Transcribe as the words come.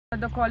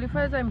The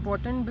qualifiers are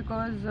important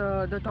because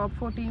the top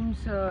 4 teams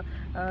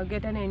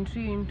get an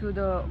entry into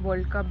the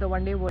World Cup, the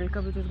One Day World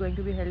Cup, which is going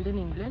to be held in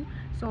England.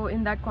 So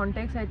in that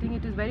context, I think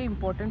it is very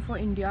important for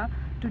India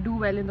to do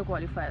well in the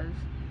qualifiers.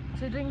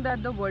 Considering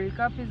that the World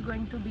Cup is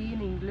going to be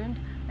in England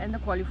and the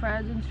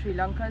qualifiers in Sri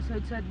Lanka, so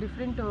it's a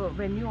different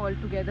venue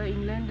altogether.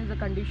 England is a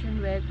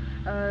condition where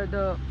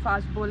the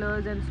fast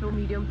bowlers and slow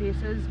medium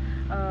pacers,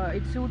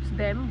 it suits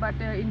them, but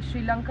in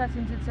Sri Lanka,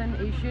 since it's an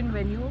Asian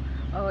venue,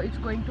 it's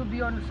going to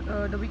be on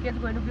the wicket's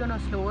going to be on a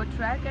slower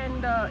track,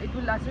 and it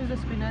will assist the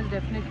spinners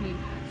definitely.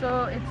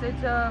 So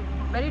it's a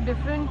very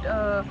different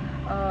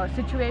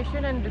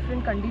situation and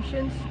different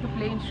conditions to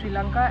play in Sri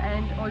Lanka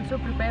and also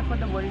prepare for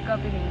the World Cup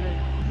in England.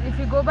 If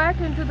you go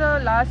back into the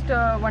last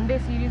one-day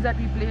series that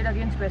we played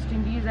against West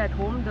Indies at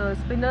home, the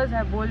spinners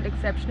have bowled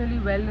exceptionally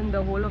well in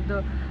the whole of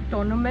the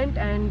tournament,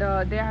 and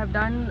they have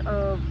done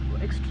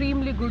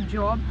extremely good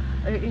job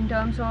in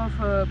terms of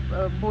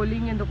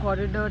bowling in the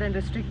corridor and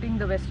restricting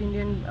the West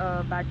Indian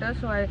batters.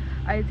 So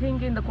I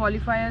think in the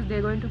qualifiers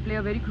they're going to play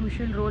a very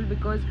crucial role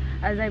because,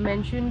 as I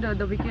mentioned,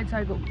 the wickets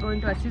are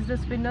going to assist the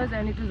spinners,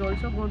 and it is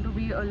also going to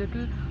be a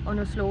little on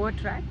a slower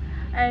track.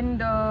 And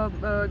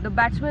the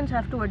batsmen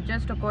have to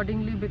adjust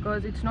accordingly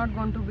because it's not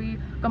going to be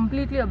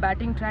completely a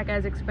batting track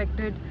as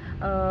expected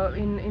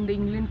in the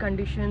England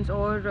conditions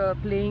or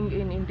playing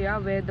in India,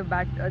 where the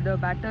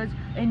batters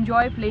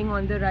enjoy playing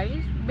on the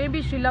rise.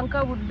 Maybe Sri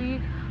Lanka would be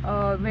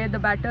where the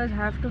batters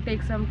have to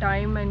take some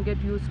time and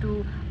get used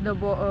to the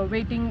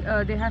waiting.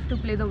 They have to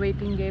play the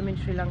waiting game in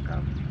Sri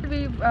Lanka.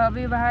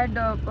 We've had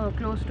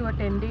close to a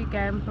 10-day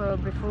camp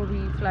before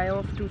we fly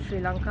off to Sri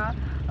Lanka,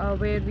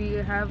 where we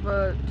have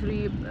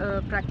 3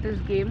 practice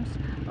games,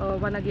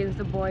 one against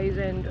the boys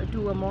and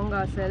 2 among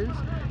ourselves,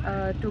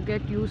 to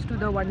get used to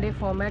the one-day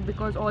format,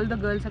 because all the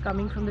girls are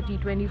coming from the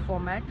T20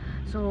 format.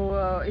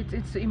 So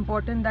it's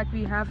important that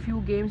we have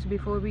few games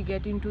before we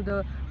get into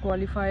the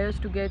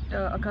qualifiers to get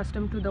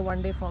accustomed to the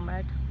one-day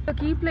format. The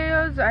key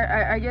players,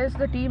 I guess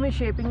the team is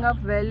shaping up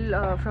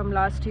well from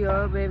last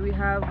year, where we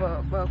have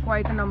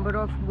quite a number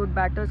of good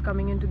batters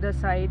coming into the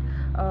side.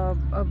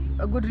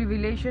 A good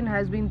revelation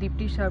has been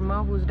Deepti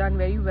Sharma, who's done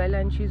very well,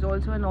 and she's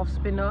also an off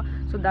spinner,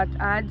 so that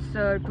adds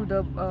to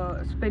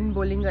the spin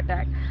bowling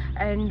attack.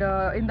 And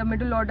in the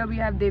middle order we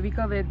have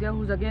Devika Vaidya,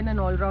 who's again an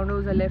all-rounder,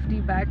 who's a lefty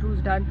bat,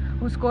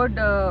 who scored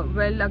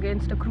well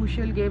against a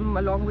crucial game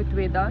along with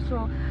Veda.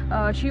 So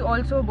she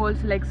also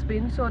bowls leg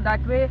spin. So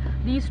that way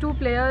these 2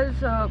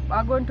 players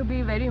are going to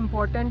be very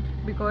important,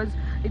 because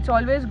it's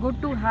always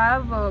good to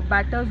have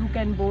batters who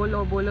can bowl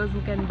or bowlers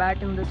who can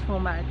bat in this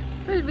format.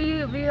 Well,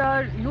 we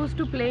are used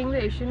to playing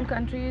the Asian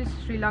countries,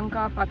 Sri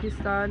Lanka,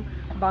 Pakistan,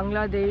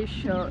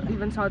 Bangladesh,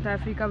 even South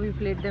Africa. We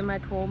played them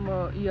at home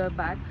a year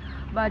back,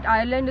 but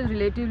Ireland is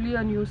relatively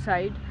a new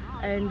side,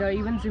 and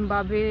even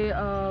Zimbabwe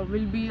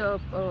will be a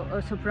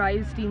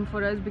surprise team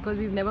for us because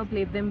we've never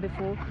played them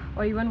before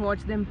or even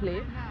watched them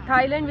play.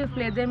 Thailand, we've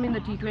played them in the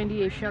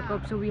T20 Asia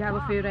Cup, so we have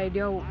a fair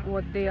idea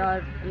what they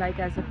are like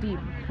as a team.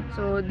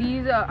 So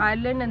these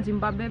Ireland and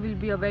Zimbabwe will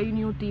be a very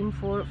new team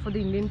for the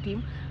Indian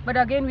team. But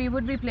again, we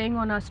would be playing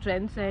on our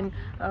strengths and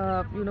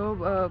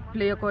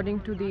play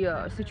according to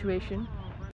the situation.